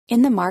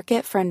In the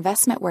market for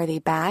investment-worthy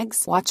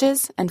bags,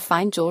 watches, and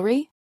fine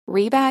jewelry,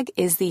 Rebag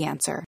is the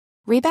answer.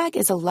 Rebag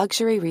is a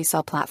luxury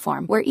resale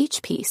platform where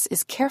each piece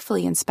is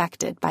carefully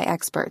inspected by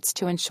experts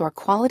to ensure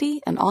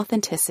quality and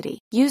authenticity.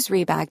 Use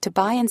Rebag to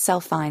buy and sell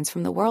finds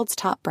from the world's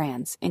top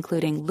brands,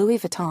 including Louis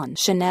Vuitton,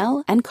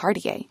 Chanel, and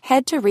Cartier.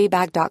 Head to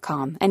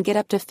Rebag.com and get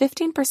up to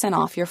 15%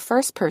 off your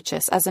first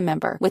purchase as a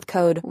member with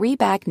code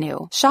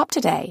REBAGNEW. Shop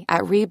today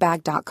at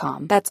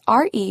Rebag.com. That's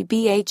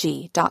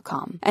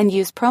REBAG.com. And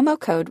use promo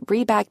code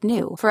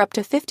REBAGNEW for up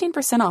to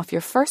 15% off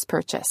your first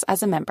purchase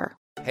as a member.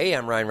 Hey,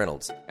 I'm Ryan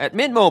Reynolds. At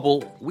Mint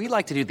Mobile, we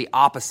like to do the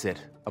opposite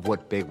of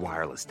what Big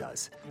Wireless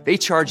does. They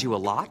charge you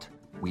a lot,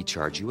 we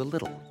charge you a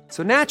little.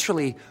 So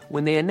naturally,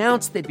 when they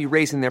announced they'd be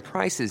raising their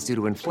prices due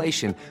to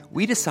inflation,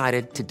 we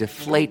decided to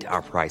deflate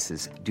our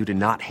prices due to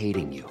not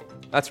hating you.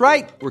 That's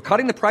right. We're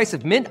cutting the price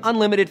of Mint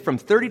Unlimited from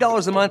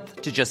 $30 a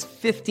month to just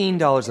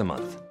 $15 a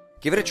month.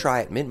 Give it a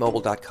try at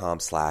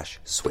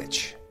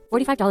mintmobile.com/switch.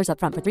 $45 up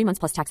front for 3 months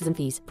plus taxes and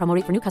fees. Promo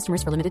rate for new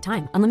customers for limited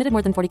time. Unlimited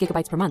more than 40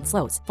 gigabytes per month.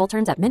 Slows full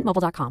terms at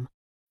mintmobile.com.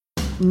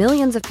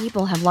 Millions of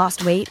people have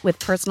lost weight with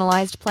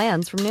personalized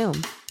plans from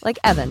Noom. Like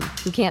Evan,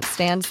 who can't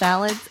stand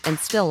salads and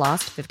still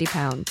lost 50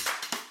 pounds.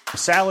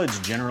 Salads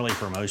generally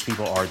for most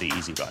people are the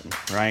easy button,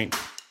 right?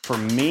 For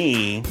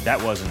me,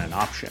 that wasn't an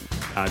option.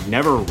 I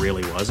never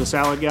really was a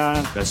salad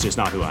guy. That's just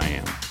not who I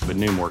am. But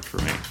Noom worked for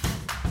me.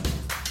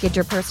 Get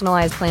your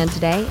personalized plan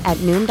today at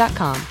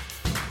Noom.com.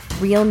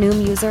 Real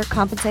Noom user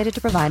compensated to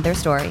provide their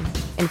story.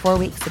 In 4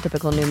 weeks, the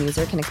typical Noom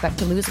user can expect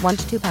to lose 1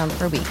 to 2 pounds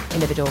per week.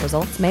 Individual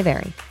results may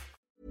vary.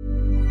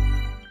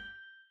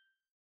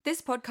 This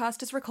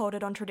podcast is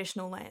recorded on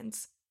traditional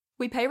lands.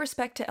 We pay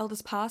respect to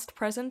elders past,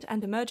 present,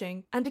 and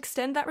emerging, and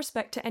extend that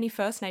respect to any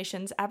First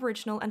Nations,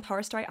 Aboriginal, and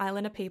Torres Strait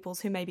Islander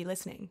peoples who may be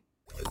listening.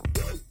 That's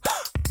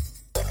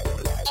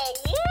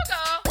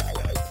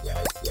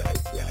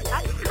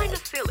kind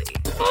of silly.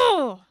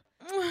 Oh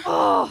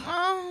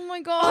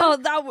my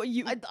god! Oh,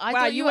 I wow,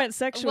 thought you went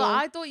sexual. Well,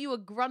 I thought you were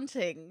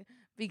grunting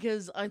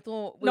because I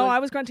thought. I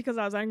was grunting because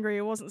I was angry.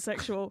 It wasn't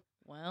sexual.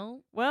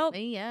 Well,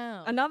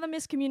 yeah. Another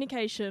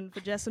miscommunication for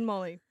Jess and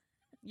Molly.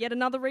 Yet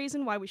another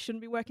reason why we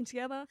shouldn't be working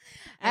together.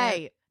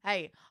 Hey,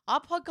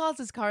 our podcast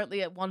is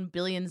currently at 1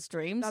 billion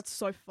streams. That's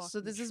so fucking So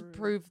this true. is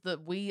proof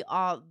that we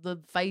are the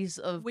face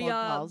of We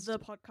podcasts. are the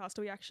podcast.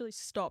 We actually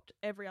stopped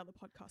every other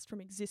podcast from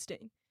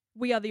existing.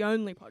 We are the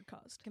only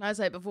podcast. Can I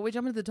say, before we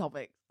jump into the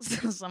topic,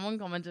 someone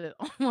commented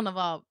on one of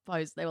our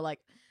posts. They were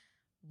like,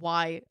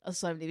 why are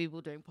so many people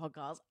doing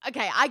podcasts?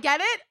 Okay, I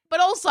get it, but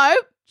also,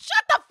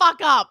 shut the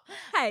fuck up.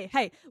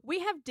 Hey,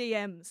 we have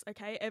DMs,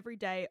 okay, every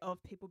day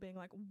of people being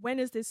like, when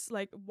is this,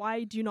 like,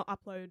 why do you not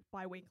upload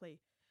bi-weekly?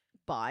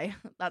 Bye.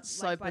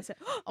 That's Like, so...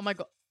 Oh my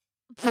god.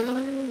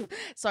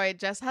 Sorry,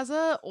 Jess has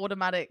a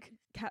automatic...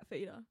 cat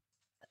feeder.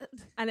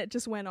 And it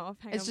just went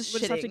off. Hang It's on. just we'll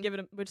just have to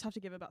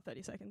shitting. give it about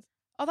 30 seconds.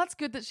 Oh, that's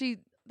good that she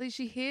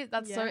hears...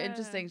 That's so Yeah.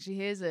 interesting. She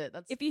hears it.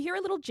 That's... If you hear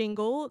a little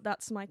jingle,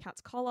 that's my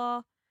cat's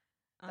collar.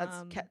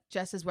 That's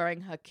Jess is wearing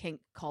her kink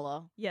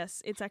collar.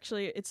 Yes, it's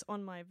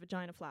on my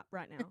vagina flap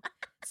right now.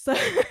 So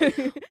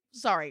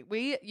Sorry,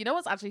 you know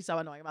what's actually so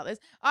annoying about this?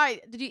 All right,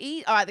 did you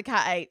eat? All right, the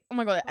cat ate. Oh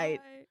my god, it ate.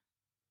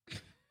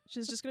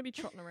 She's just gonna be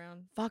trotting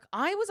around. Fuck,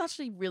 I was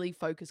actually really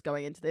focused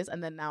going into this,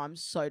 and then now I'm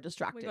so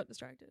distracted. We got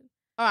distracted.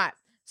 All right,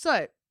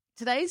 so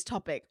today's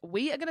topic,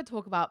 we are going to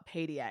talk about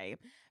PDA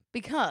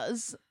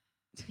because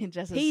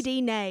Jess is...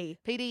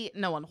 PD,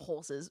 no on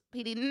horses.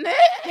 PD,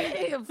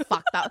 nay.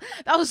 Fuck that.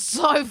 That was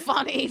so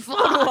funny.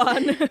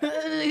 Fuck.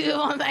 Good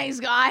one, thanks,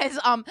 guys.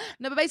 No,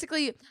 but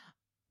basically,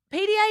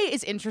 PDA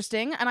is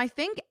interesting, and I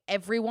think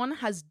everyone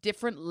has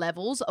different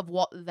levels of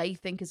what they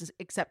think is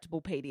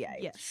acceptable PDA.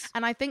 Yes.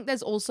 And I think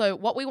there's also,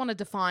 what we want to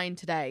define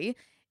today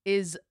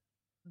is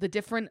the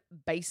different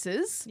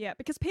bases. Yeah,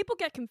 because people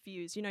get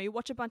confused. You know, you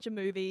watch a bunch of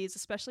movies,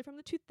 especially from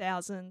the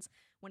 2000s,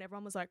 when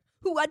everyone was like,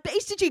 what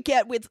base did you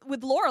get with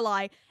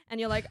Lorelai? And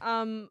you're like,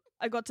 I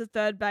got to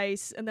third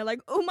base. And they're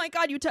like, oh my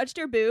God, you touched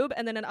her boob.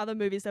 And then in other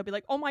movies, they'll be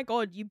like, oh my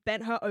God, you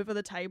bent her over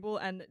the table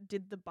and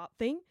did the butt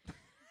thing.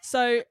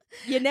 So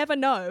you never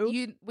know.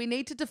 We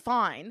need to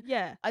define.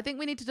 Yeah. I think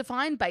we need to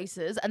define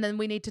bases, and then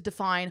we need to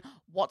define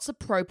what's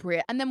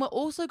appropriate. And then we're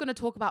also going to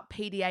talk about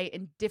PDA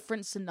in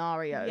different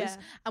scenarios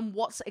and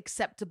what's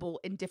acceptable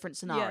in different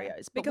scenarios.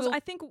 Yeah, because I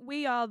think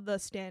we are the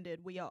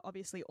standard. We are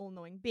obviously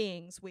all-knowing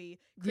beings. We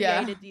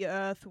created the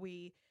earth.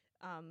 We,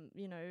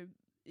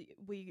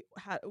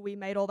 we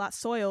made all that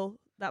soil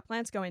that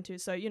plants go into.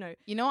 So, You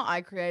know what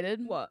I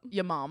created? What?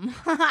 Your mum.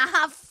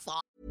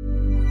 Fuck.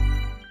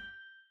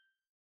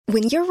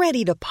 When you're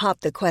ready to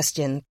pop the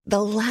question,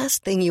 the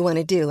last thing you want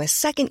to do is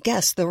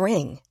second-guess the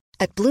ring.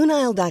 At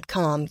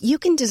BlueNile.com, you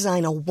can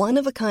design a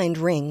one-of-a-kind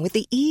ring with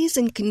the ease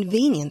and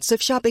convenience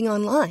of shopping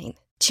online.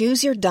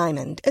 Choose your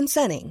diamond and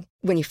setting.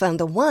 When you find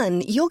the one,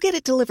 you'll get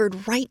it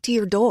delivered right to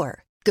your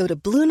door. Go to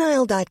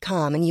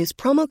BlueNile.com and use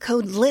promo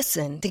code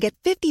LISTEN to get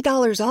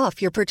 $50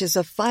 off your purchase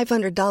of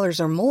 $500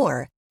 or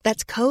more.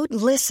 That's code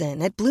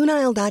LISTEN at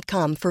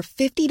BlueNile.com for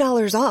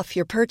 $50 off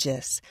your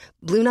purchase.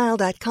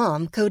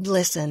 BlueNile.com, code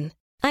LISTEN.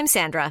 I'm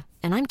Sandra,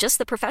 and I'm just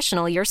the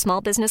professional your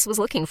small business was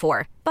looking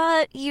for.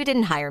 But you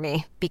didn't hire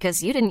me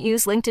because you didn't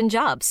use LinkedIn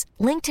Jobs.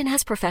 LinkedIn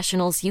has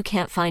professionals you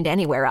can't find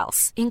anywhere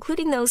else,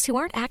 including those who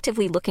aren't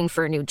actively looking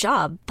for a new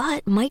job,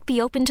 but might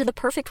be open to the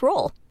perfect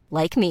role,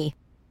 like me.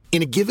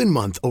 In a given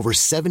month, over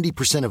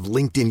 70% of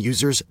LinkedIn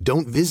users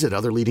don't visit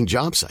other leading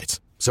job sites.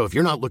 So if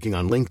you're not looking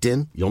on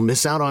LinkedIn, you'll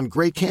miss out on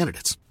great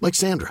candidates like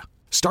Sandra.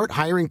 Start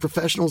hiring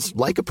professionals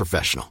like a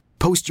professional.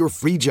 Post your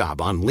free job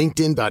on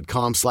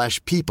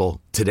linkedin.com/people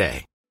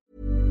today.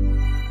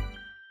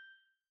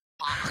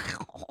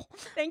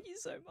 Thank you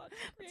so much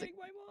for being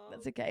my mom.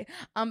 That's okay.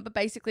 But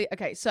basically,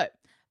 okay, so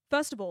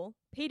First of all,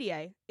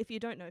 PDA, if you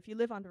don't know, if you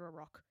live under a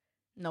rock.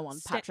 no one,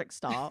 Patrick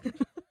Star.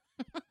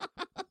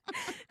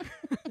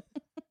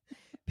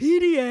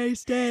 PDA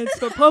stands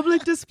for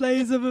Public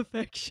Displays of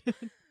Affection.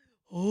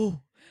 Oh,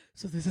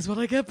 so this is what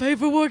I get paid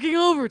for working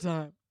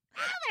overtime.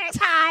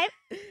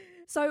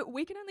 So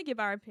we can only give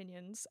our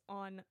opinions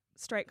on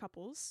straight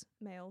couples,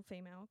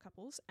 male-female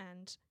couples,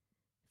 and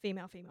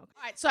female-female couples.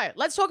 All right, so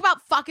let's talk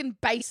about fucking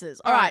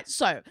bases. All right,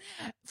 so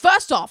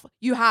first off,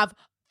 you have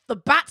the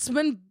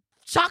batsman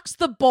chucks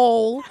the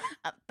ball.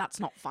 That's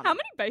not funny. How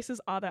many bases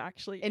are there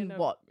actually in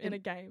a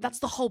game? That's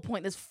the whole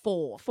point. There's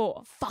 4.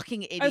 4.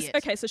 Fucking idiot.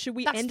 Okay, so should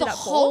we That's end the it at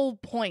 4? whole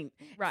point.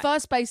 Right.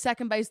 First base,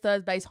 second base,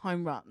 third base,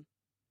 home run.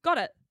 Got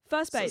it.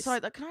 First base.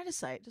 Sorry, can I just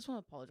say, just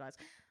want to apologize.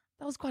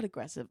 That was quite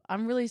aggressive.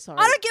 I'm really sorry.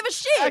 I don't give a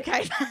shit.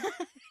 Okay.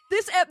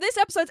 This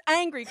episode's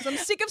angry because I'm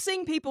sick of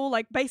seeing people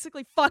like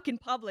basically fuck in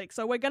public.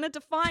 So we're gonna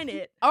define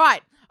it. All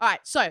right.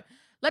 So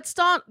let's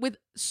start with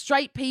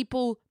straight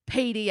people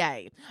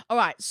PDA. All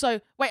right. So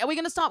wait, are we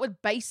gonna start with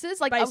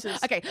bases? Like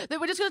bases. Okay. Then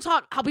we're just gonna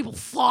talk how people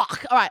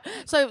fuck. All right.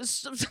 So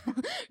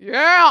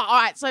yeah.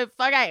 All right. So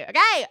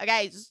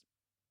okay.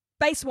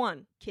 Base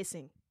 1,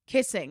 kissing.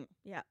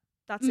 Yeah.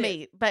 That's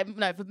me, it. but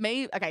no, for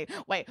me, okay,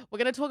 wait, we're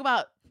gonna talk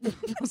about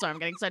sorry, I'm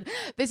getting excited.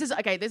 This is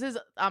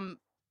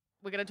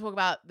we're gonna talk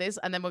about this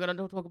and then we're gonna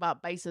talk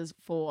about bases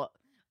for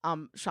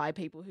shy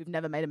people who've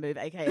never made a move,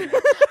 aka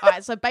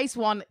Alright, so base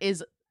 1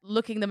 is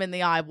looking them in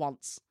the eye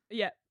once.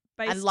 Yeah.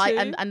 Base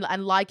and 2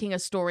 and liking a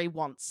story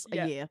once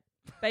a year.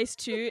 Base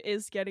 2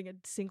 is getting a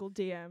single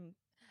DM.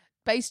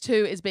 Base 2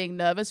 is being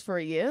nervous for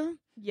a year.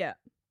 Yeah.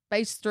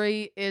 Base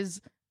 3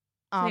 is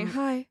saying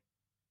hi.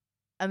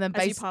 And then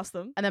as you pass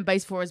them. And then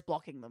base 4 is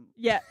blocking them.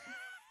 Yeah.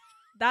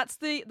 That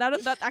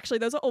actually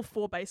those are all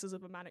 4 bases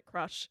of a manic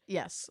crush.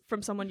 Yes.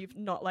 From someone you've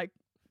not like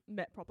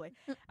met properly.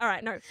 All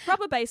right, no.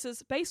 Proper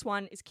bases. Base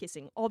 1 is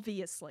kissing,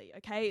 obviously,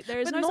 okay? There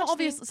is but no not such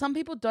obvious. thing. Some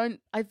people don't.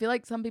 I feel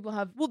like some people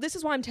have. Well, this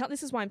is why I'm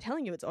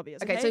telling you it's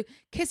obvious. Okay, so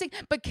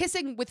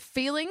kissing with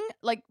feeling,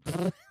 like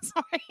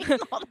sorry.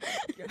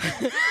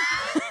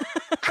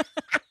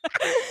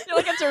 You're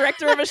like a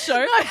director of a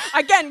show. No.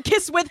 Again,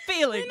 kiss with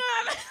feeling.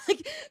 No,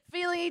 like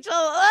feeling each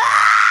other.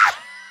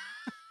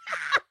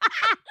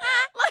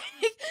 Let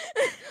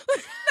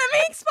me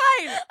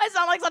explain. I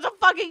sound like such a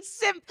fucking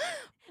simp.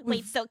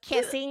 Wait, so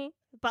kissing,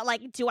 but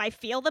like, do I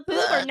feel the boob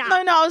or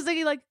not? No, I was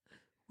thinking like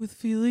with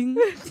feeling.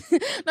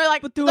 No,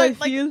 like, but do I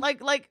feel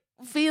like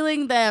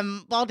feeling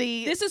them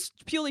body? This is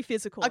purely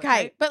physical.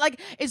 Okay, but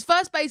like, is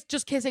first base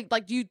just kissing?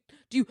 Like, do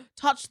you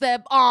touch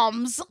their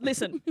arms?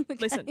 Listen.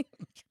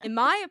 In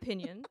my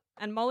opinion,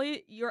 and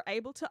Molly, you're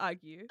able to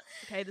argue.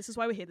 Okay, this is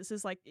why we're here. This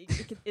is like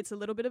it's a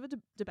little bit of a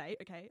debate.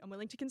 Okay, I'm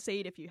willing to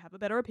concede if you have a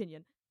better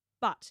opinion,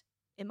 but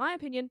in my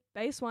opinion,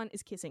 base 1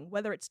 is kissing.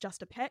 Whether it's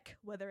just a peck,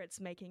 whether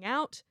it's making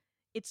out,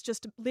 it's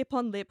just lip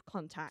on lip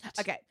contact.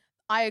 Okay.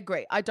 I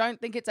agree. I don't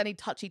think it's any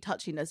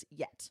touchiness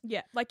yet.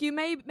 Yeah, like you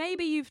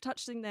maybe you've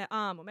touching their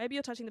arm, or maybe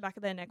you're touching the back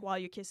of their neck while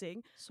you're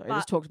kissing. Sorry, I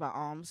just talked about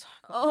arms.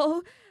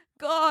 Oh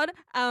God.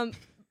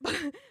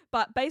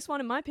 But base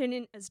 1, in my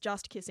opinion, is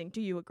just kissing.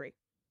 Do you agree?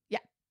 Yeah.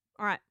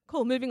 All right.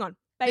 Cool. Moving on.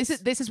 This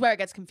is where it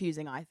gets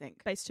confusing, I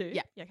think. Base 2.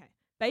 Yeah. Okay.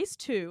 Base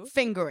 2.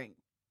 Fingering.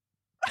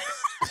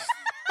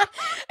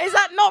 Is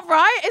that not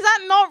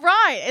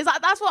right?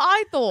 That's what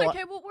I thought?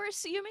 Okay. Well, we're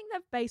assuming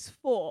that base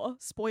 4,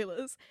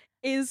 spoilers,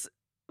 is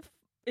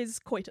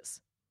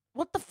coitus.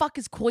 What the fuck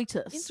is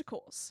coitus?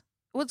 Intercourse.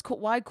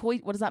 Why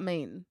coitus? What does that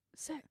mean?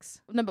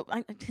 Sex. No, but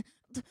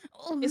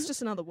it's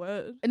just another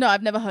word. No,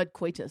 I've never heard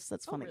coitus.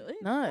 That's funny. Oh, really?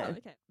 No. Oh,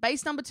 okay.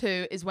 Base number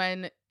 2 is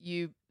when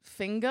you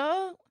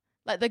finger,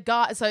 like the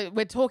guy. So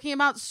we're talking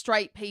about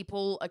straight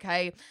people,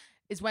 okay?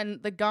 Is when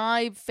the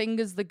guy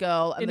fingers the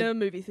girl in a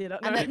movie theater.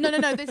 No.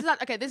 No. This is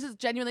not, okay. This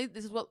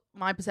is what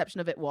my perception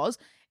of it was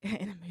in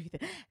a movie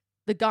theater.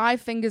 The guy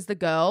fingers the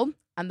girl,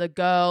 and the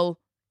girl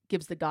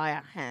gives the guy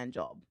a hand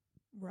job.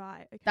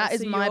 Right. Okay. That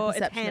is my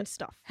perception. It's hand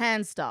stuff.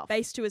 Hand stuff.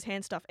 Base 2 is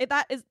hand stuff.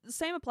 That is the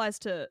same applies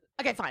to.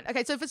 Okay, fine.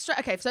 Okay, so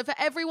for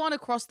everyone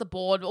across the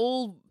board,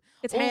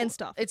 hand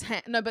stuff. It's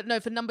for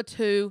number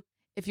 2,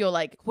 if you're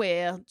like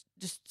queer,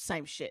 just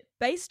same shit.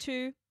 Base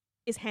 2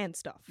 is hand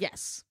stuff.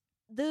 Yes.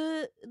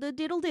 The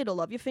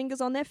diddle of your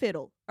fingers on their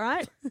fiddle. All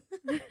right.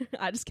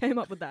 I just came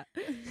up with that.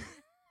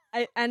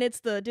 And it's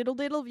the diddle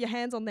of your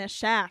hands on their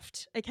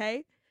shaft.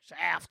 Okay.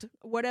 Shaft.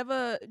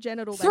 Whatever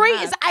genital. 3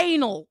 is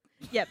anal.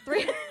 Yep.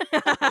 3.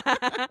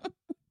 Oh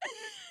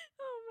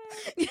man.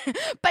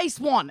 Base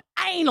 1,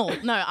 anal.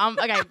 No,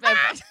 okay.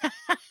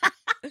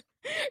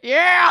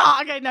 Yeah.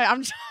 Okay, no,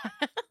 I'm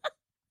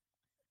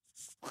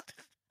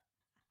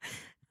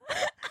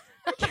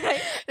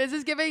okay. This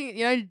is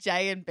giving,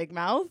 Jay and Big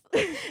Mouth.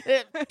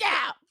 Yeah,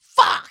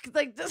 fuck.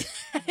 Like just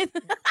like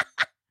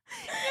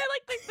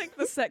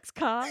the sex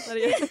car. That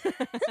is.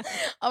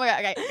 Oh my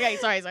god. Okay.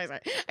 Sorry.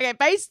 Okay,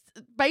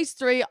 base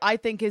 3, I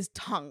think, is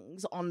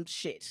tongues on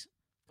shit.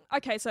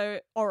 Okay, so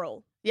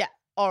oral. Yeah,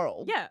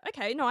 oral. Yeah.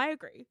 Okay. No, I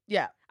agree.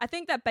 Yeah. I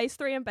think that base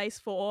 3 and base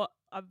 4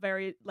 are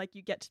very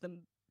you get to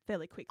them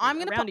fairly quickly.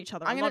 Each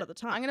other a lot of the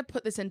time. I'm gonna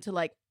put this into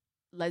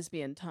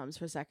lesbian terms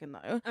for a second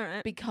though. All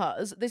right.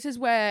 Because this is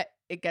where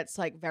it gets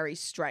very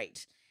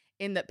straight,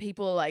 in that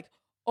people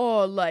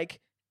are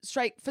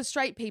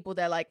straight people,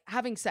 they're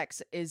having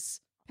sex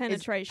is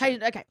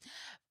penetration. Okay,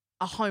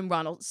 a home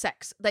run or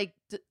sex.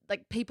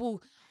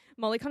 People.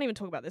 Molly can't even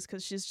talk about this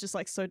because she's just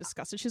so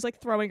disgusted. She's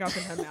throwing up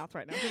in her mouth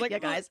right now. She's like, yeah,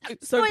 guys.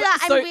 So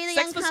really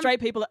sex for straight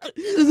people.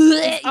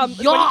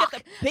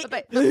 Yuck.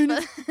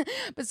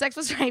 But sex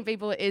for straight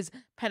people is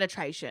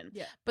penetration.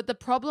 Yeah. But the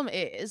problem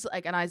is,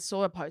 and I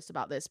saw a post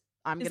about this.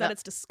 That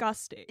it's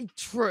disgusting.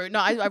 True. No,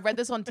 I read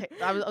this on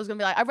TikTok. I was gonna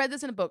be I read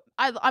this in a book.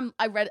 I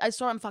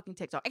saw it on fucking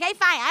TikTok. Okay,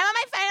 fine. I'm on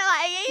my phone.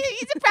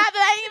 It's a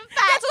problem. I ain't even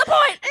fat. Get to the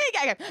point.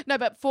 Okay. No,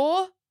 but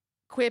for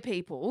queer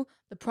people,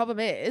 the problem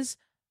is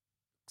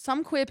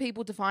some queer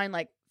people define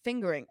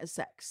fingering as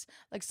sex.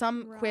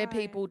 Some queer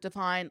people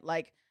define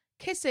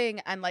kissing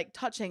and like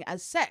touching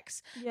as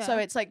sex. Yeah. So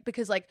it's like,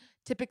 because like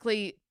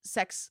typically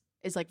sex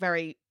is like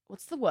very,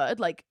 what's the word?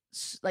 Like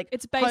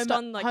it's based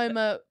on like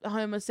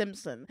Homer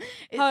Simpson.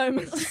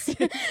 Homer.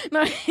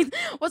 No,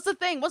 what's the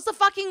thing? What's the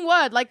fucking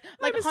word? Like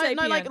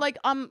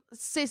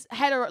cis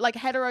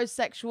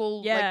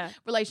heterosexual like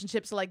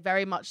relationships are like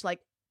very much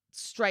like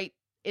straight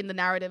in the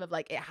narrative of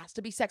like it has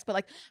to be sex, but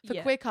like for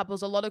queer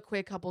couples, a lot of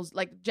queer couples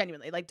like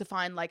genuinely like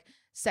define like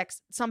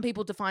sex. Some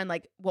people define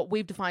like what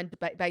we've defined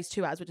base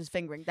 2 as, which is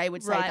fingering. They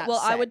would say that's well,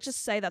 sex. I would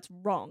just say that's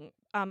wrong.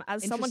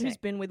 As someone who's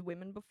been with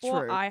women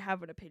before, True. I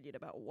have an opinion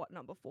about what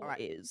number 4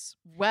 is.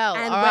 Well,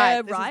 and all we're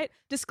right. right.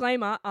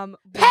 Disclaimer.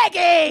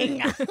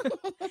 Pegging.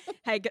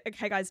 Hey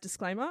guys.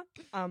 Disclaimer.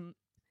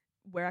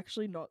 We're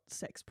actually not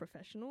sex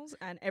professionals,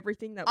 and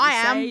everything that we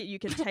say you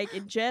can take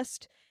in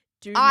jest.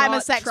 I'm a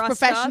sex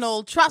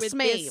professional. Trust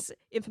me. This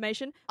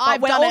information.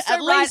 I've but done we're it also at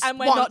right, least and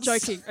we're once. not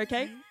joking.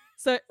 Okay.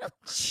 So.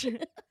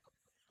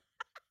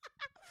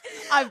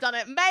 I've done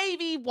it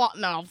maybe what?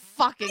 No,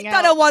 fucking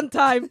hell. Done it one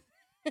time.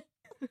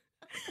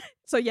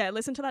 So yeah,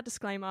 listen to that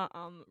disclaimer.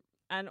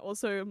 And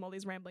also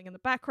Molly's rambling in the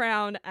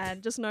background,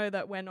 and just know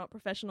that we're not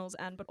professionals,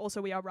 but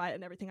also we are right,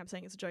 and everything I'm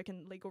saying is a joke,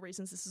 and legal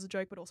reasons this is a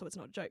joke, but also it's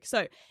not a joke.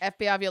 So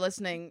FBI, if you're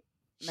listening,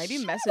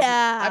 maybe message.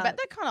 I bet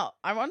they're kind of.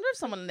 I wonder if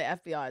someone in the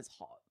FBI is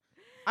hot.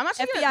 I'm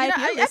actually FBI,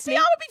 FBI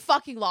would be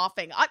fucking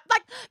laughing. Like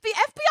the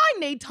FBI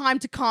need time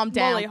to calm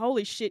down. Molly,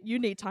 holy shit, you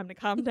need time to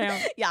calm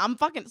down. Yeah, I'm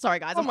fucking sorry,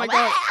 guys. Oh my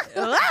god.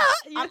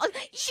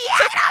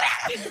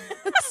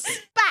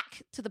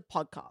 Back to the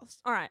podcast.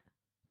 All right,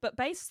 but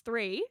base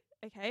 3,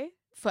 okay,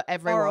 for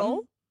everyone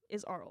oral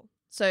is oral.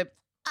 So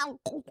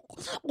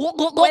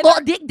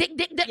dick.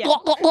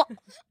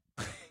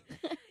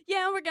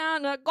 Yeah, we're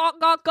gonna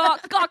gawk to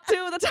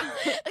the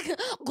top.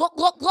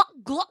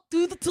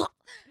 To the top.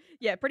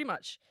 Yeah, pretty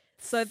much.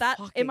 So that,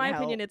 Fucking in my hell.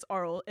 opinion, it's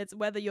oral. It's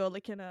whether you're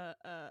licking a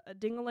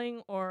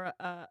dingling or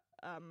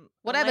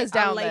whatever's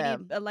down there,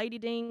 there, a lady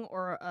ding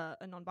or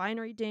a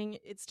non-binary ding.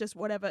 It's just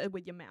whatever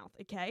with your mouth.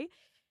 Okay.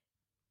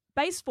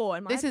 Base 4.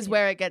 In my this opinion, is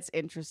where it gets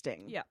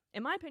interesting. Yeah,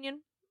 in my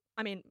opinion,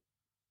 I mean,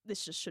 this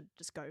should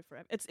just go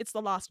forever. It's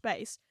the last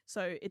base,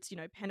 so it's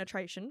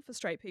penetration for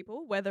straight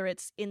people, whether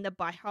it's in the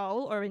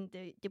butthole or in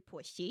the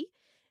pussy.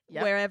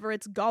 Yep. Wherever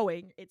it's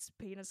going, it's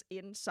penis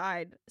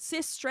inside.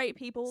 Cis straight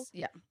people,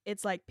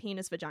 it's like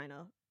penis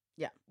vagina.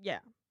 Yeah,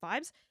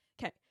 vibes.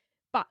 Okay,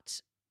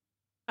 but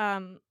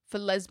for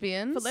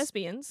lesbians,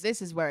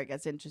 this is where it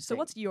gets interesting. So,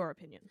 what's your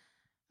opinion?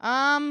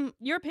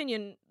 Your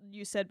opinion,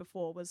 you said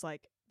before, was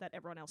like that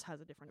everyone else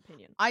has a different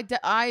opinion.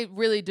 I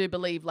really do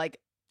believe like.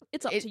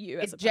 It's up to you.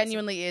 As it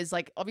genuinely is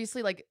like,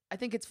 obviously, like I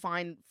think it's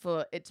fine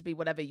for it to be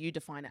whatever you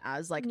define it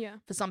as. Like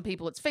for some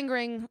people, it's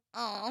fingering.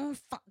 Oh,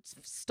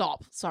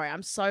 stop! Sorry,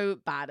 I'm so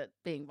bad at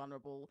being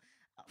vulnerable.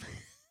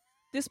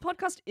 This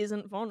podcast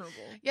isn't vulnerable.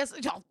 Yes,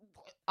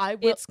 I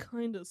will. It's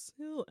kind of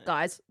silly,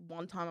 guys.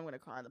 One time I'm gonna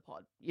cry in the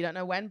pod. You don't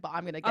know when, but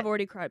I'm gonna. I've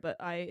already cried, but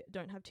I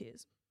don't have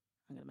tears.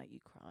 I'm gonna make you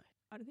cry.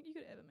 I don't think you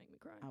could ever make me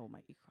cry. I will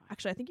make you cry.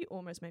 Actually, I think you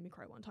almost made me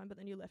cry one time, but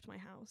then you left my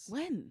house.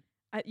 When?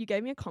 You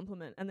gave me a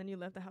compliment and then you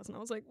left the house and I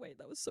was like, wait,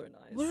 that was so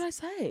nice. What did I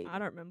say? I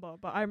don't remember,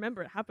 but I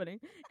remember it happening.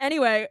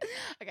 Anyway.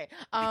 Okay.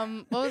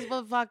 What was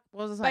I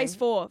saying? Base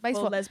 4 Base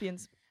for 4.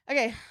 lesbians.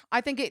 Okay. I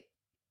think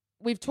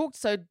we've talked,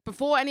 so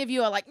before any of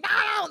you are like,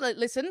 no,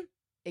 listen,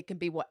 it can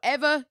be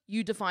whatever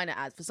you define it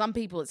as. For some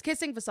people it's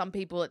kissing, for some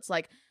people it's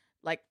like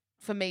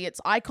for me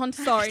it's eye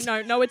contact.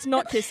 Sorry, no, it's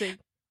not kissing.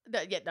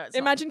 It's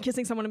Imagine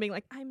kissing someone and being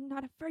like, I'm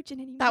not a virgin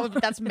anymore.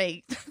 That's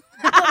me.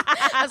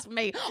 That's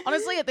me.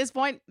 Honestly, at this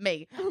point,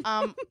 me.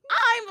 I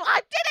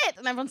did it,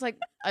 and everyone's like,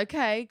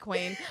 okay,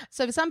 queen.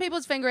 So for some people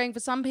it's fingering. For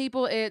some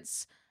people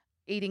it's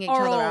eating each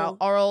other out,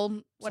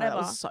 oral,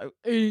 whatever. So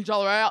eating each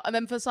other out, and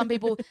then for some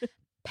people,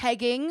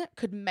 pegging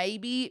could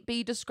maybe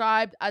be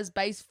described as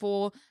base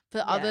 4.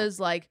 For others,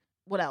 like.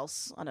 What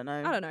else? I don't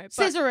know.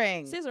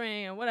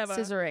 Scissoring or whatever.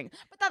 Scissoring.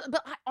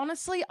 But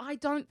honestly, I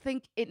don't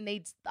think it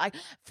needs.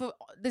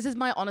 This is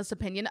my honest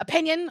opinion.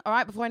 All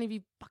right. Before any of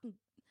you fucking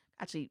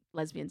actually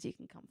lesbians, you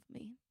can come for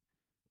me.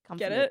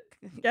 Get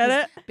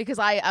it? Because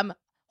I am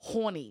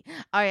horny.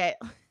 All right.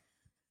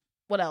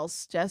 What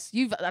else, Jess?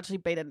 You've actually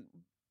been in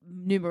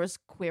numerous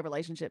queer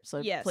relationships,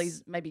 so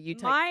please, maybe you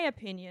take. My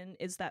opinion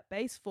is that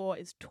base 4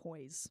 is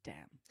toys. Damn.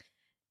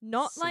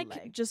 Not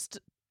like just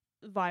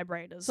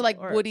vibrators. So like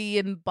Woody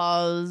and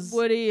Buzz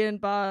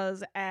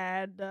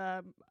and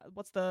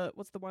what's the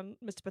one,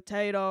 Mr.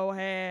 Potato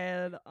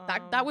Head.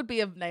 That would be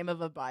a name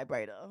of a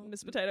vibrator.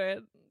 Mr.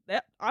 Potato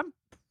Head. I'm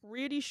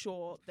pretty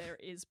sure there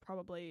is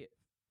probably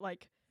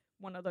like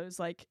one of those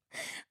like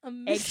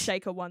egg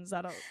shaker ones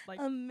that are like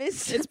a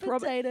Mr.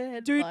 Potato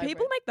Head. Dude, vibrator.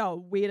 people make the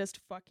weirdest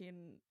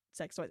fucking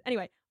sex toys.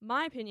 Anyway,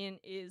 my opinion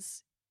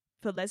is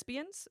for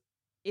lesbians,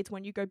 it's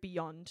when you go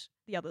beyond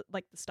the other,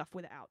 like the stuff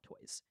without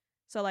toys.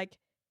 So like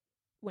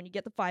when you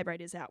get the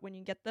vibrators out, when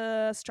you get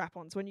the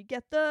strap-ons, when you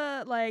get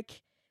the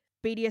like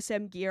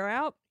BDSM gear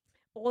out,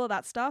 all of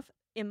that stuff,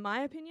 in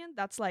my opinion,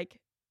 that's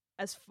like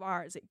as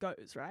far as it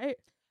goes, right?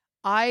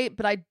 I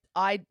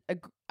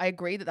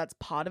agree that that's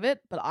part of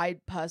it, but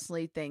I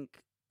personally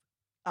think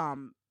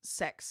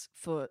sex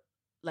for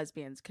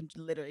lesbians can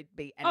literally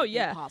be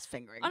anything past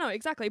fingering. I know,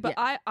 exactly. But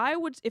I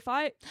would,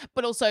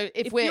 but also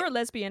if you're a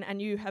lesbian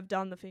and you have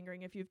done the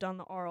fingering, if you've done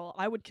the oral,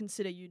 I would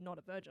consider you not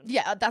a virgin.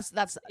 Yeah, that's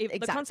exactly.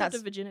 The concept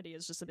of virginity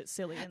is just a bit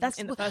silly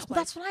in the first place.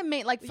 That's what I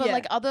mean. Like for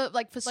like other,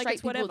 like for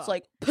straight people, it's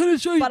like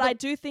penetration. But I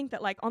do think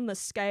that like on the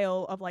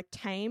scale of like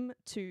tame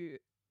to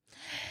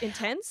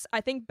intense,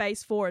 I think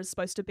base 4 is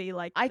supposed to be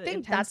like. I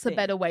think that's the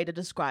better way to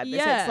describe this.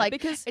 Yeah, it's like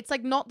because it's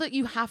like not that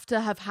you have to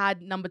have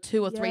had number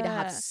 2 or 3 to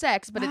have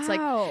sex, but it's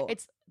like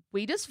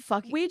we just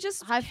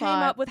came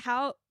up with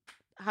how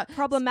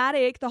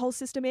problematic the whole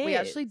system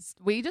is.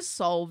 We just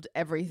solved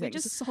everything. We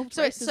just solved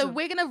so racism.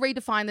 we're gonna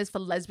redefine this for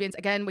lesbians.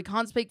 Again, we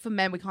can't speak for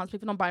men. We can't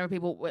speak for non-binary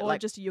people. Or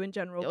like, just you in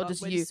general. Or but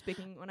just we're you. just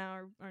speaking on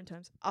our own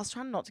terms. I was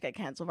trying not to get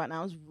cancelled right now.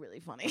 It was really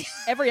funny.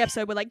 Every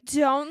episode, we're like,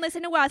 don't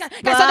listen to us. Guys,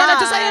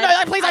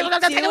 no, please, I'm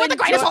not saying it with the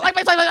greatest fault.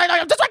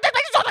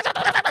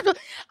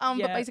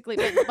 But basically,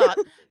 but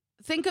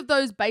think of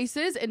those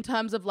bases in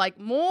terms of like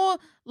more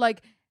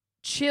like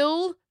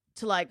chill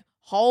to like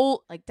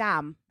whole, like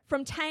damn.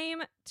 From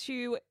tame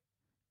to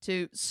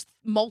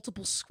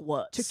multiple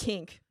squirts to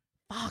kink.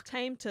 Fuck.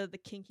 Tame to the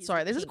kinky.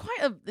 Sorry, this is quite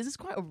a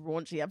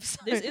raunchy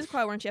episode. This is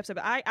quite a raunchy episode,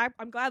 but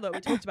I'm glad that we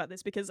talked about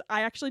this because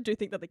I actually do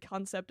think that the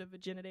concept of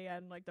virginity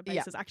and like the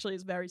basis actually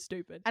is very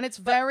stupid. And it's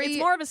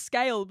more of a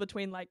scale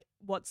between like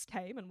what's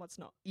tame and what's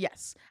not.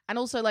 Yes. And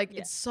also like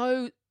it's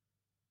so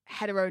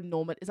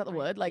heteronormative. Is that the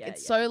word? Like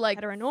it's so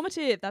like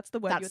heteronormative. That's the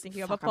word you were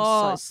thinking of before.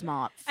 I'm so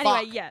smart.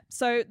 Anyway,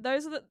 so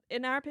those are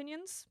in our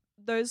opinions,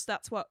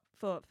 that's what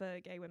for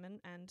gay women,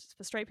 and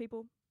for straight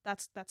people,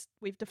 that's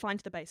we've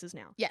defined the bases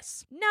now.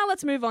 Yes. Now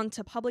let's move on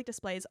to public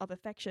displays of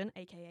affection,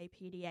 aka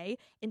PDA,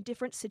 in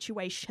different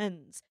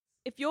situations.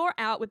 If you're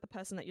out with the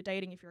person that you're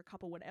dating, if you're a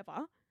couple,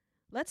 whatever,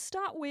 let's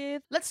start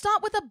with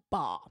a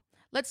bar.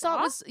 Let's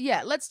start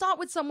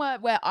with somewhere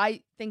where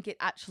I think it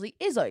actually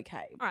is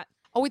okay. All right.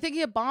 Are we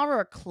thinking a bar or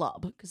a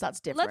club? Because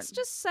that's different. Let's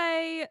just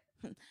say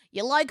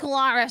your local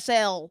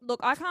RSL.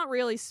 Look, I can't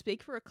really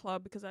speak for a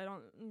club because I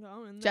don't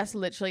go in there. Jess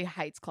literally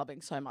hates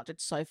clubbing so much.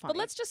 It's so funny. But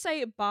let's just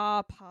say a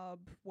bar, pub,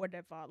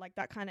 whatever, like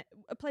that kind of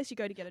a place you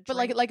go to get a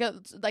drink.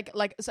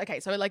 But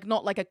okay, so like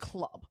not like a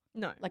club.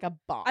 No, like a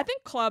bar. I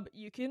think club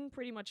you can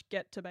pretty much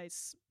get to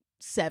base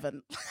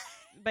 7.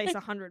 Base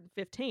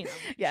 115.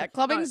 Yeah,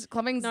 clubbing's.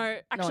 No,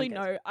 actually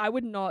no. I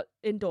would not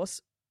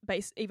endorse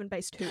base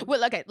 2.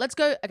 Well, okay, let's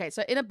go. Okay,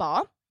 so in a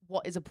bar,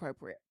 what is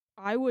appropriate?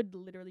 I would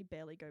literally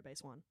barely go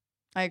base 1.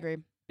 I agree.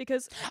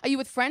 Because are you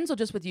with friends or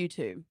just with you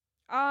two?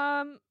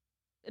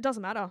 It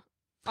doesn't matter.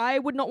 I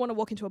would not want to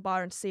walk into a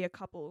bar and see a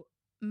couple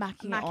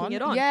macking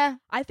it on. Yeah.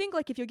 I think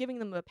like if you're giving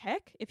them a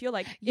peck, if you're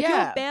like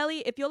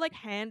if your like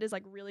hand is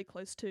like really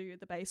close to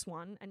the base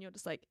 1 and you're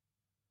just like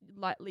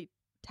lightly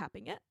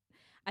tapping it,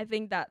 I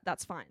think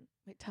that's fine.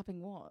 Like tapping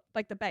what?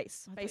 Like the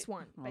base 1. Base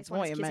 1 is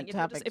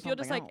kissing. If you're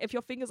just like if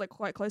your fingers like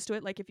quite close to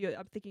it, like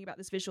I'm thinking about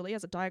this visually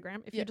as a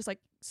diagram. If you just like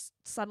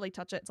subtly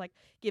touch it, it's like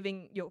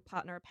giving your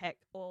partner a peck,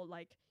 or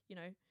like, you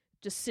know,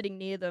 just sitting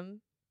near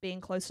them,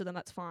 being close to them.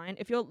 That's fine.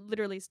 If you're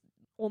literally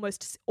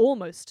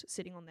almost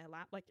sitting on their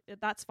lap, like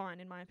that's fine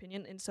in my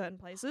opinion. In certain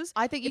places,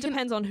 I think it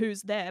depends on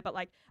who's there, but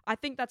like I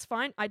think that's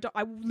fine. I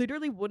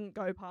literally wouldn't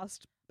go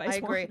past base 1. I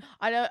agree.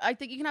 I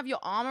think you can have your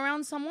arm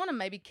around someone and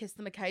maybe kiss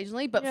them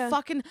occasionally, but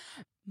fucking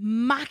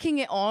macking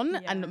it on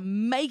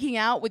and making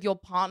out with your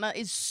partner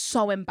is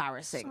so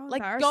embarrassing.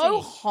 Go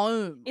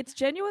home. It's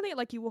genuinely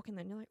like you walk in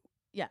there and you're like,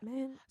 Yeah.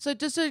 Man. So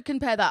just to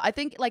compare that, I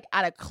think like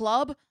at a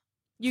club,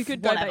 You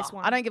could whatever. go base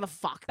 1. I don't give a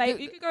fuck.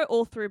 You could go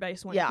all through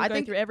base 1. Yeah, you could I go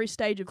think through every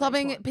stage of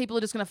clubbing, base 1. people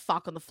are just gonna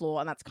fuck on the floor,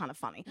 and that's kind of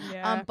funny.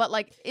 Yeah. But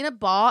like in a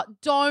bar,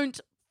 don't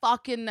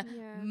fucking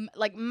Yeah.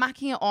 like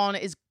macking it on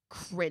is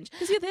cringe.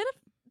 Because you're there to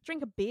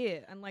drink a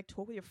beer and like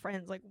talk with your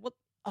friends. Like what?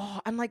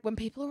 Oh, and like when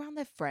people are around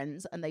their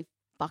friends and they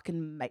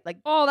fucking make like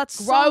Oh,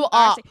 that's grow so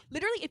up. embarrassing.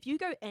 Literally, if you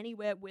go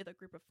anywhere with a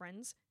group of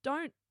friends,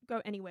 don't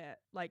go anywhere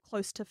like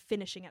close to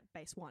finishing at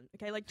base 1.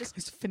 Okay, like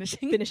just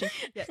finishing.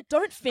 Yeah,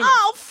 don't finish.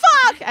 Oh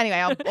fuck! Anyway,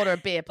 I'll order a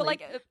beer, please. But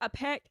like a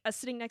pair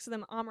sitting next to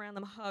them, arm around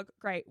them, hug,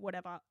 great,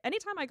 whatever.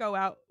 Anytime I go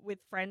out with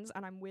friends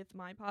and I'm with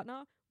my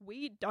partner,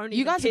 we don't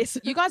you even guys, kiss.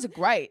 you guys are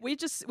great. we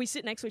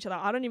sit next to each other.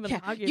 I don't even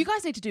hug you. You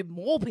guys need to do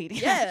more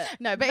PDA. Yeah,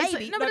 no, but it's,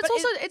 maybe. no, but it's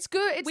also it's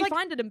good. It's we like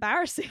find it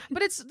embarrassing.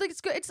 But it's like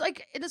it's good. It's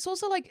like it's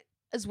also like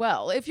as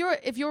well. If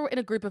you're in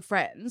a group of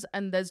friends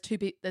and there's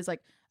there's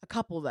like a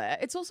couple there,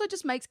 it's also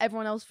just makes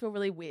everyone else feel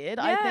really weird.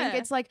 I think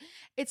it's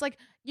like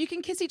you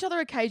can kiss each other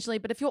occasionally,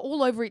 but if you're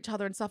all over each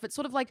other and stuff, it's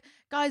sort of like,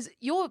 guys,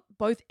 you're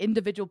both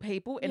individual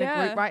people in a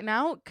group right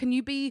now. Can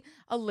you be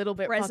a little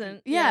bit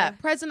present?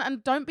 Present,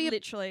 and don't be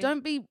literally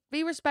don't be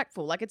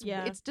respectful. Like it's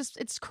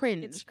it's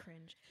cringe. It's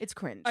cringe. It's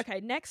cringe.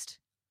 Okay, next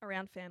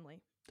around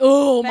family.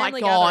 Oh Family my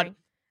god. gathering.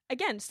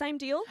 Again, same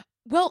deal.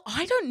 Well,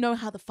 I don't know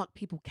how the fuck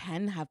people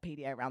can have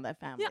PDA around their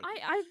family. Yeah,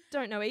 I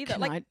don't know either.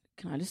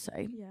 Can I just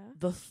say, Yeah.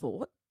 the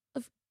thought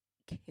of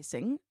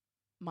kissing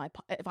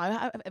if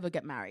I ever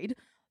get married,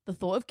 the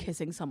thought of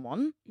kissing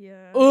someone,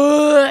 Yeah.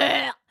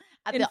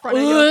 at In the front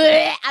of your-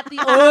 at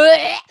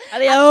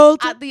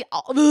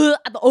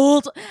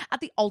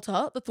the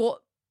altar, the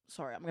thought.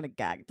 Sorry, I'm gonna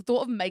gag. The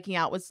thought of making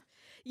out was.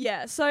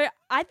 Yeah, so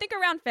I think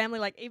around family,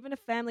 like even a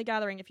family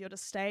gathering, if you're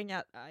just staying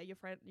at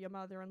your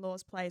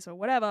mother-in-law's place or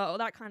whatever, or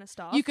that kind of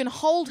stuff, You can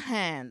hold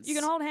hands. You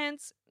can hold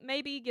hands,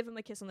 maybe give them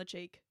a kiss on the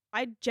cheek.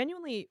 I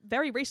genuinely,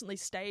 very recently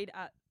stayed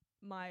at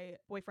my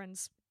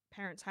boyfriend's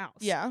parents'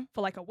 house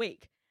for like a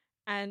week,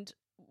 and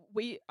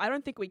I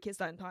don't think we kissed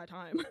that entire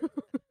time.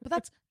 But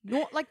that's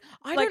not like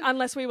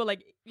unless we were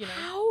like,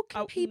 how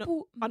can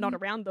people are not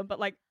around them, but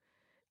like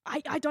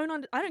I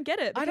don't get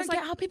it. I don't because, like,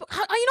 get how people. Are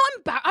you not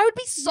embarrassed? I would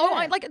be so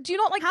do you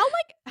not like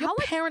your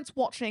parents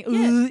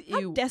watching?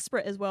 how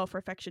desperate as well for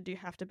affection do you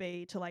have to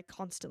be to like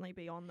constantly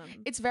be on them?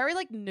 It's very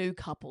like new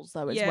couples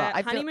though as well.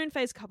 I honeymoon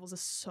phase couples are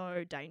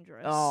so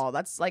dangerous. Oh,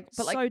 that's like,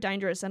 but so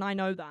dangerous, and I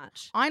know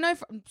that. I know.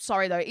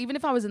 Sorry though, even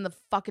if I was in the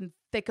fucking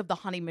thick of the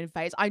honeymoon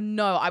phase, I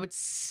know I would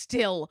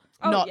still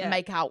not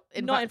make out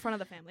in front of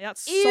the family.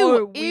 That's ew,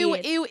 so ew,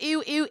 weird. ew,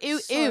 ew, ew, ew,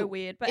 So ew.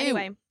 weird. But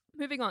anyway,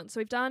 moving on. So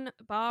we've done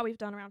bar, we've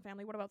done around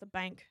family. What about the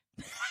bank?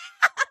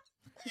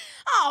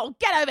 Oh,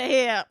 get over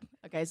here.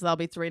 Okay, so that'll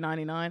be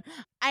 $3.99.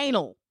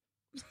 Anal.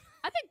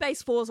 I think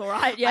base 4's all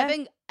right. Yeah, I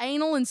think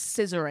anal and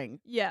scissoring.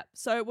 Yeah.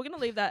 So we're gonna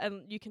leave that,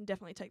 and you can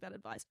definitely take that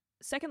advice.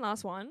 Second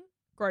last one,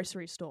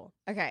 grocery store.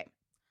 Okay.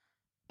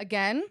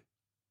 Again,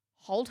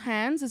 hold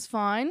hands is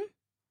fine.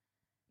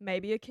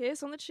 Maybe a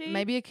kiss on the cheek.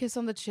 Maybe a kiss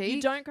on the cheek.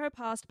 You don't go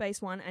past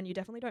base 1, and you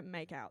definitely don't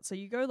make out. So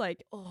you go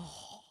like,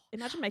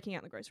 imagine making out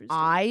in the grocery store.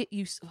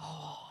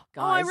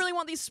 Guys. Oh, I really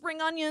want these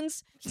spring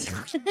onions.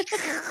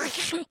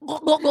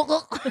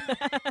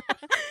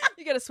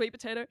 You get a sweet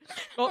potato.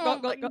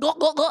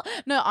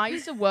 No, I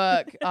used to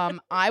work.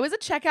 I was a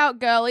checkout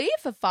girly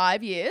for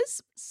 5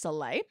 years.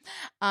 Soleil.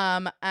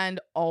 And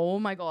oh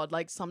my god,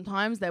 like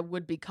sometimes there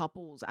would be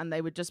couples, and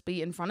they would just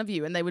be in front of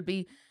you, and they would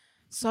be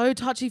so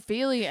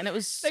touchy-feely, and it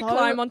was They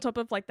climb on top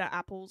of like the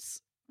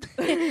apples.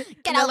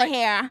 Get over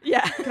here.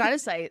 Yeah. Can I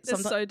just say, they're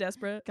so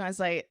desperate. Can I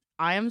say,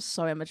 I am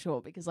so immature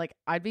because like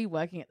I'd be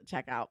working at the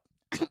checkout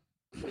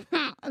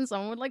and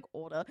someone would like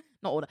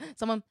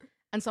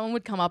someone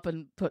would come up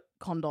and put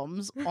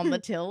condoms on the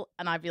till,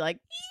 and I'd be like,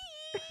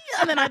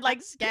 and then I'd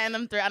like scan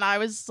them through, and I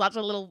was such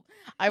a little.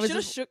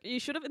 You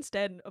should have,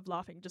 instead of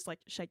laughing, just like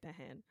shake their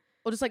hand,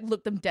 or just like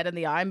look them dead in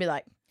the eye and be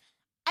like,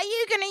 "Are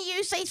you gonna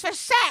use these for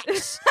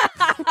sex?"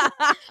 And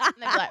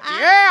they'd be like,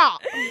 "Yeah."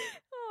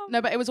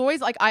 No, but it was always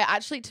like, I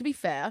actually, to be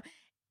fair,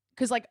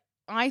 because like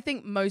I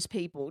think most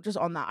people, just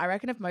on that, I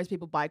reckon if most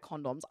people buy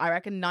condoms, I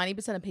reckon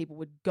 90% of people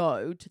would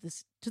go to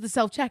the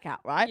self checkout,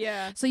 right?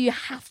 Yeah. So you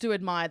have to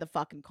admire the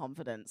fucking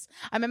confidence.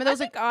 I remember there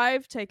was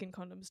I've taken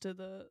condoms to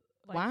the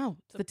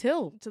the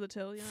till. To the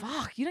till, yeah.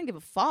 Fuck, you don't give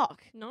a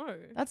fuck. No.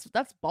 That's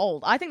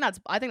bold. I think that's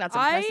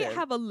impressive. I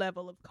have a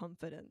level of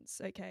confidence,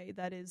 okay,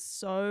 that's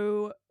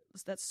so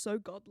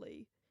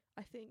godly,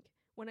 I think,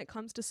 when it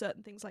comes to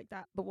certain things like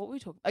that. But what were we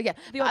talking? Oh yeah, The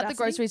at the audacity?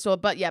 grocery store.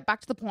 But yeah,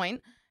 back to the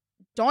point.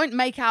 Don't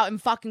make out in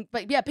fucking.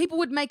 But yeah, people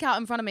would make out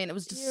in front of me, and it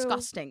was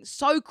disgusting.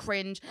 So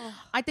cringe. Oh.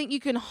 I think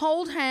you can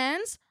hold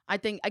hands. I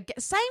think I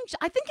think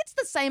it's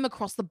the same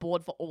across the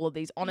board for all of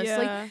these.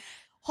 Honestly,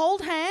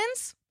 hold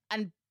hands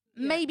and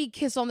maybe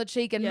kiss on the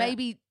cheek, and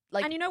maybe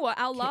like. And you know what?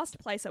 Our last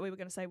place that we were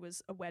going to say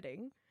was a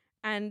wedding,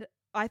 and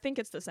I think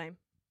it's the same.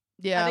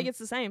 Yeah, I think it's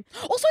the same.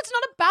 Also, it's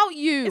not about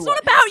you. It's not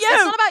about you.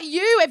 It's not about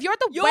you. If you're at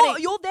the wedding,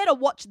 you're there to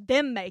watch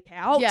them make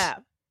out. Yeah.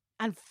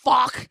 and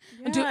fuck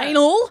and do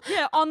anal.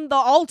 Yeah, on the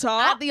altar.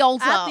 At the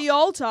altar. At the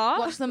altar.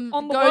 Watch them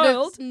on the go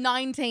world. to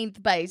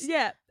 19th base.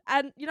 Yeah,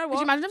 and you know what? Could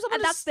you imagine if someone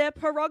and just- that's their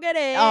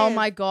prerogative. Oh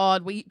my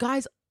God. We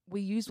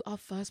used our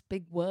first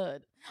big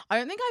word. I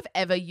don't think I've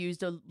ever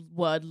used a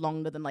word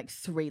longer than like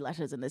 3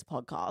 letters in this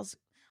podcast.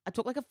 I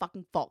talk like a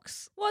fucking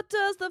fox. What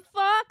does the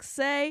fox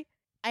say?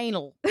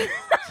 Anal.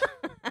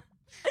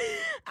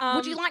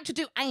 Would you like to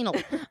do anal?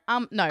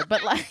 No,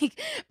 but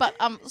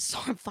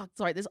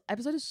sorry, this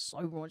episode is so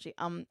raunchy.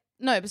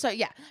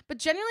 But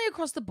generally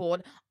across the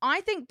board,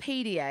 I think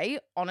PDA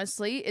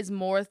honestly is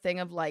more a thing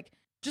of like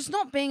just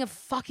not being a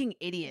fucking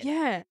idiot.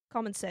 Yeah,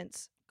 common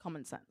sense.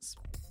 Common sense.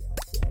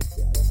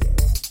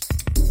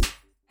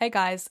 Hey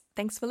guys,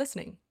 thanks for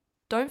listening.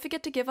 Don't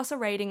forget to give us a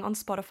rating on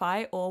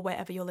Spotify or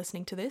wherever you're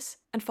listening to this,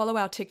 and follow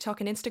our TikTok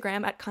and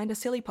Instagram at Kinda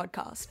Silly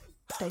Podcast.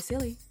 Stay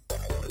silly.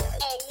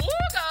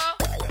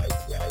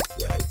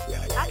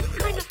 That's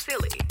kind of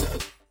silly.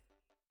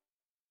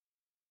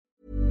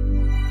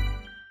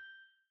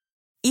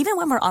 Even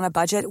when we're on a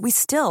budget, we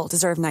still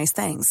deserve nice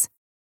things.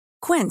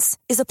 Quince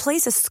is a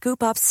place to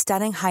scoop up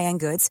stunning high-end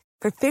goods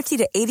for 50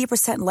 to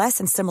 80% less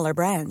than similar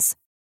brands.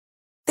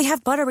 They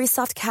have buttery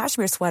soft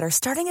cashmere sweaters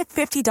starting at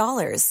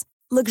 $50,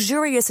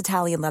 luxurious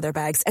Italian leather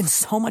bags, and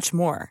so much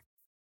more.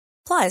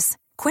 Plus,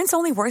 Quince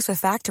only works with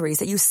factories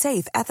that use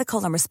safe,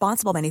 ethical, and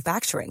responsible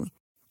manufacturing.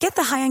 Get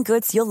the high-end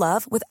goods you'll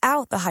love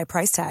without the high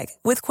price tag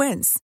with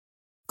Quince.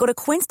 Go to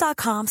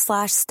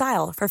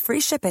quince.com/style for free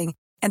shipping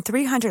and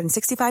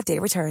 365-day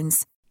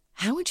returns.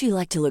 How would you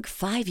like to look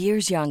 5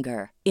 years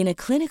younger? In a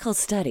clinical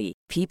study,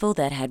 people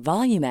that had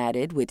volume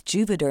added with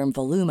Juvederm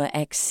Voluma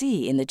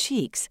XC in the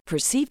cheeks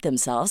perceived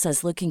themselves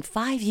as looking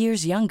 5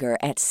 years younger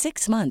at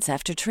 6 months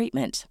after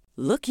treatment.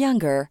 Look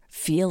younger,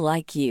 feel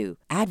like you.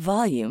 Add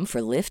volume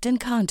for lift and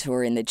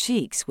contour in the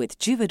cheeks with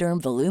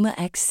Juvederm Voluma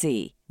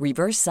XC.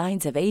 Reverse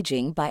signs of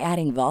aging by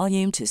adding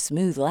volume to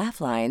smooth laugh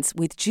lines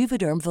with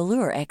Juvederm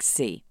Volure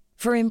XC.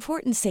 For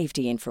important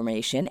safety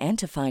information and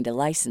to find a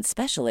licensed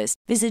specialist,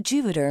 visit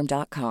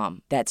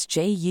Juvederm.com. That's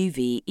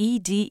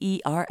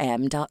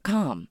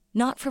JUVEDERM.com.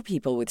 Not for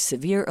people with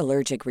severe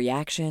allergic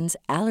reactions,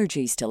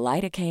 allergies to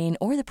lidocaine,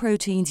 or the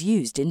proteins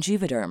used in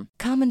Juvederm.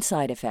 Common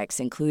side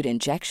effects include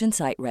injection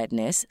site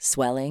redness,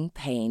 swelling,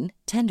 pain,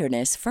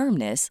 tenderness,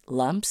 firmness,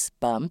 lumps,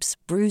 bumps,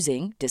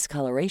 bruising,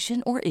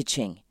 discoloration, or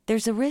itching.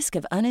 There's a risk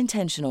of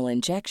unintentional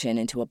injection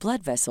into a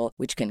blood vessel,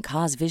 which can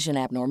cause vision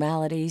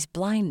abnormalities,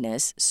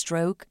 blindness,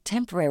 stroke,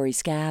 temporary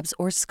scabs,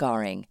 or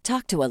scarring.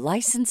 Talk to a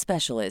licensed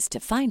specialist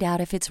to find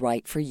out if it's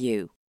right for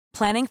you.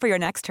 Planning for your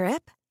next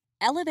trip?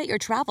 Elevate your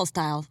travel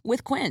style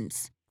with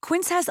Quince.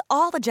 Quince has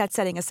all the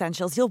jet-setting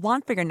essentials you'll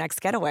want for your next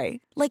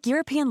getaway, like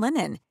European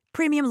linen,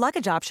 premium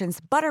luggage options,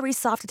 buttery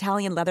soft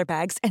Italian leather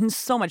bags, and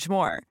so much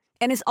more.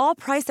 And is all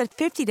priced at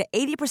 50 to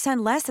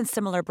 80% less than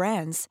similar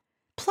brands.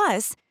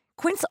 Plus,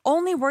 Quince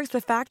only works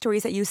with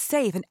factories that use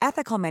safe and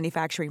ethical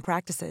manufacturing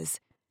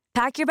practices.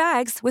 Pack your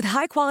bags with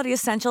high-quality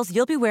essentials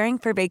you'll be wearing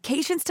for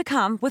vacations to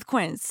come with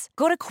Quince.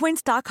 Go to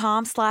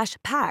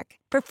quince.com/pack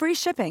for free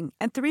shipping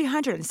and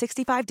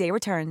 365-day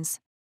returns.